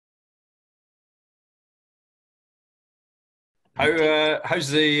How's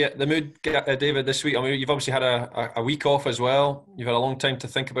the mood, David, this week? I mean, you've obviously had a week off as well. You've had a long time to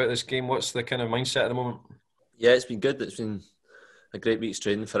think about this game. What's the kind of mindset at the moment? Yeah, it's been good. It's been a great week's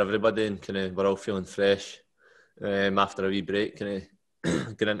training for everybody, and kind of we're all feeling fresh after a wee break. Kind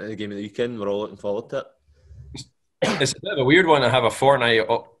of get into the game of the weekend. We're all looking forward to it. It's a bit of a weird one to have a fortnight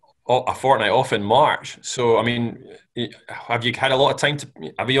off in March. So, I mean, have you had a lot of time to?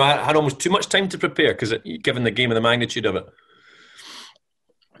 Have you had almost too much time to prepare? Because given the game and the magnitude of it.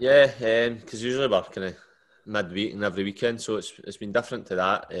 Yeah, because usually we're kind of midweek and every weekend, so it's been different to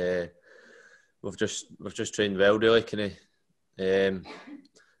that. We've just trained well, really, kind of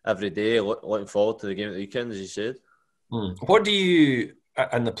every day. Looking forward to the game at the weekend, as you said. What do you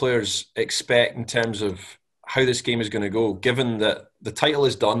and the players expect in terms of how this game is going to go, given that the title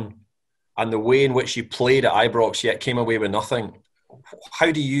is done and the way in which you played at Ibrox yet came away with nothing?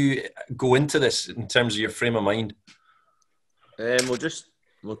 How do you go into this in terms of your frame of mind?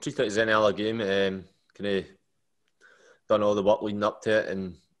 We'll treat it as any other game. Kind of done all the work leading up to it,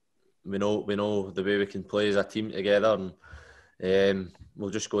 and we know the way we can play as a team together, and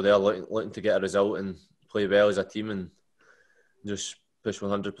we'll just go there looking to get a result and play well as a team and just push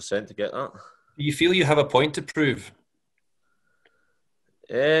 100% to get that. Do you feel you have a point to prove?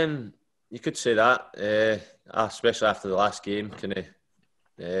 You could say that, especially after the last game. Kind of,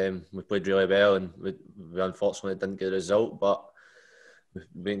 we played really well, and we unfortunately didn't get the result, but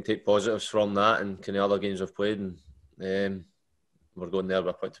we can take positives from that and kind of other games we've played, and we're going there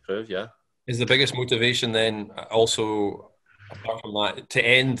with a point to prove. Yeah. Is the biggest motivation then also, apart from that, to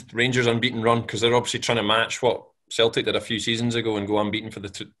end Rangers' unbeaten run, because they're obviously trying to match what Celtic did a few seasons ago and go unbeaten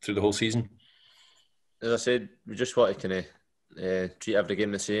through the whole season? As I said, we just want to kind of treat every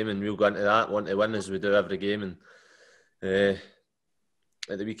game the same, and we'll go into that, want to win as we do every game, and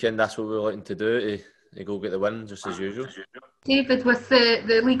at the weekend that's what we're looking to do, to go get the win just as usual. David, with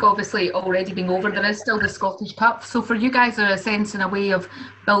the league obviously already being over, there is still the Scottish Cup. So for you guys, are a sense and a way of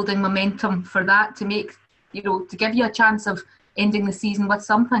building momentum for that to make, to give you a chance of ending the season with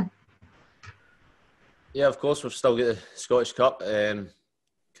something? Yeah, of course, we've still got the Scottish Cup. Kind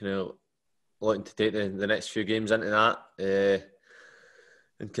of looking to take the next few games into that,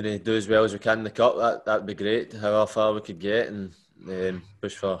 and kind of do as well as we can in the cup. That'd be great. However far we could get, and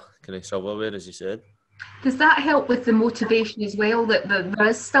push for kind of silverware, as you said. Does that help with the motivation as well, that there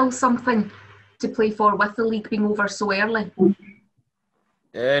is still something to play for with the league being over so early?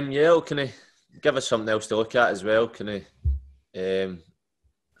 Yeah, it'll kind of give us something else to look at as well. Kind of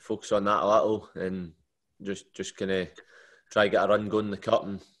focus on that a little, and just kind of try to get a run going in the cup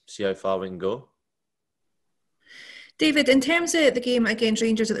and see how far we can go. David, in terms of the game against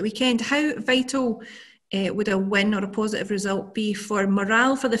Rangers at the weekend, how vital would a win or a positive result be for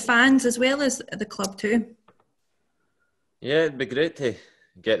morale for the fans as well as the club too? Yeah, it'd be great to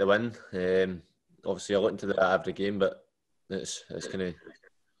get the win. Obviously, I look into that every game, but it's kind of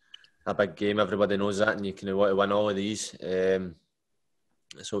a big game. Everybody knows that, and you kind of want to win all of these.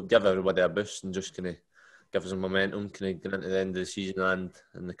 So give everybody a boost and just kind of give us some momentum, kind of get into the end of the season and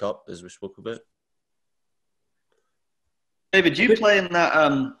in the cup, as we spoke about. David, you play in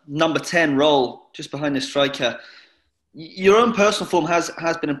that number 10 role, just behind the striker. Your own personal form has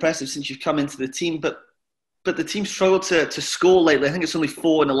been impressive since you've come into the team, but the team struggled to score lately. I think it's only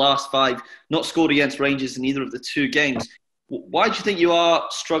 4 in the last 5, not scored against Rangers in either of the 2 games. Why do you think you are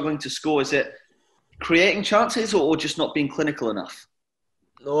struggling to score? Is it creating chances or just not being clinical enough?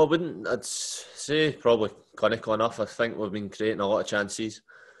 No, I wouldn't. I'd say probably clinical enough. I think we've been creating a lot of chances.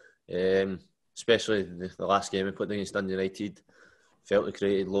 Especially the last game we put against Dundee United, felt we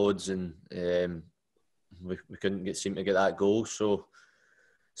created loads, and we couldn't seem to get that goal. So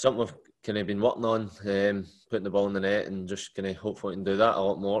something we've kind of been working on, putting the ball in the net, and just kind of hopefully we can do that a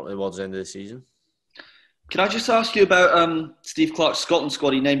lot more towards the end of the season. Can I just ask you about Steve Clarke's Scotland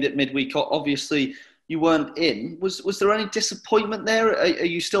squad? He named it midweek. Obviously, you weren't in. Was there any disappointment there? Are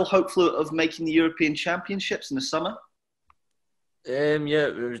you still hopeful of making the European Championships in the summer? Yeah,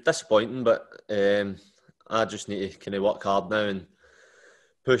 it was disappointing, but I just need to kind of work hard now and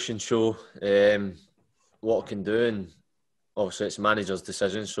push and show what I can do. And obviously, it's the manager's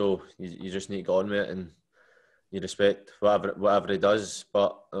decision, so you just need to go on with it, and you respect whatever he does.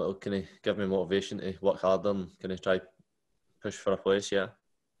 But it'll kind of give me motivation to work harder and kind of try push for a place. Yeah.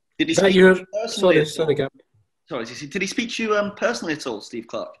 Did he speak to you personally? Sorry, Gary. Sorry, did he speak to you personally at all, Steve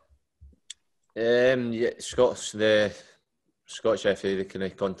Clarke? Yeah, the Scottish FA, they kind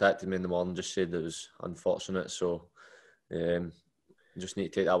of contacted me in the morning, just said it was unfortunate. So, just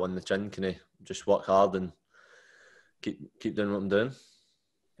need to take that one in the chin, kind of just work hard and keep doing what I'm doing.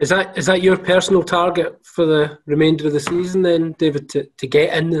 Is that your personal target for the remainder of the season then, David, to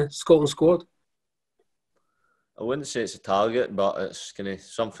get in the Scotland squad? I wouldn't say it's a target, but it's kind of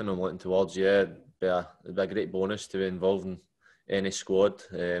something I'm looking towards. Yeah, it'd be a great bonus to be involved in any squad,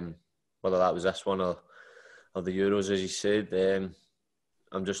 whether that was this one or the Euros, as you said.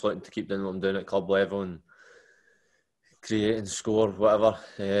 I'm just looking to keep doing what I'm doing at club level and create and score, whatever,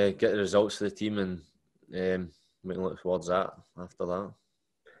 get the results for the team, and we can look towards that after that.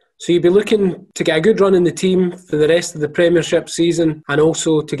 So you'll be looking to get a good run in the team for the rest of the Premiership season, and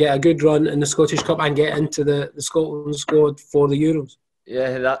also to get a good run in the Scottish Cup and get into the Scotland squad for the Euros.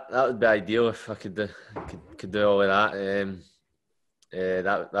 Yeah, that would be ideal if I could do all of that.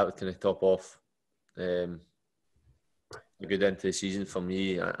 That would kind of top off a good end to the season for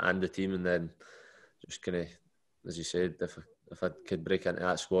me and the team, and then just kind of, as you said, if I could break into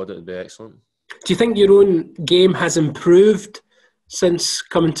that squad, it would be excellent. Do you think your own game has improved since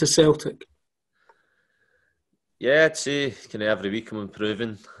coming to Celtic? Yeah, I'd say kind of every week I'm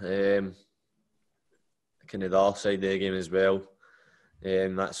improving. Kind of the other side of the game as well.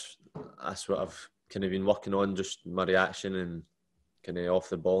 That's what I've kind of been working on, just my reaction and kind of off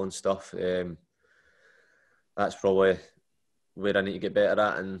the ball and stuff. That's probably where I need to get better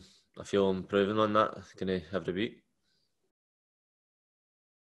at, and I feel I'm improving on that kind of every week.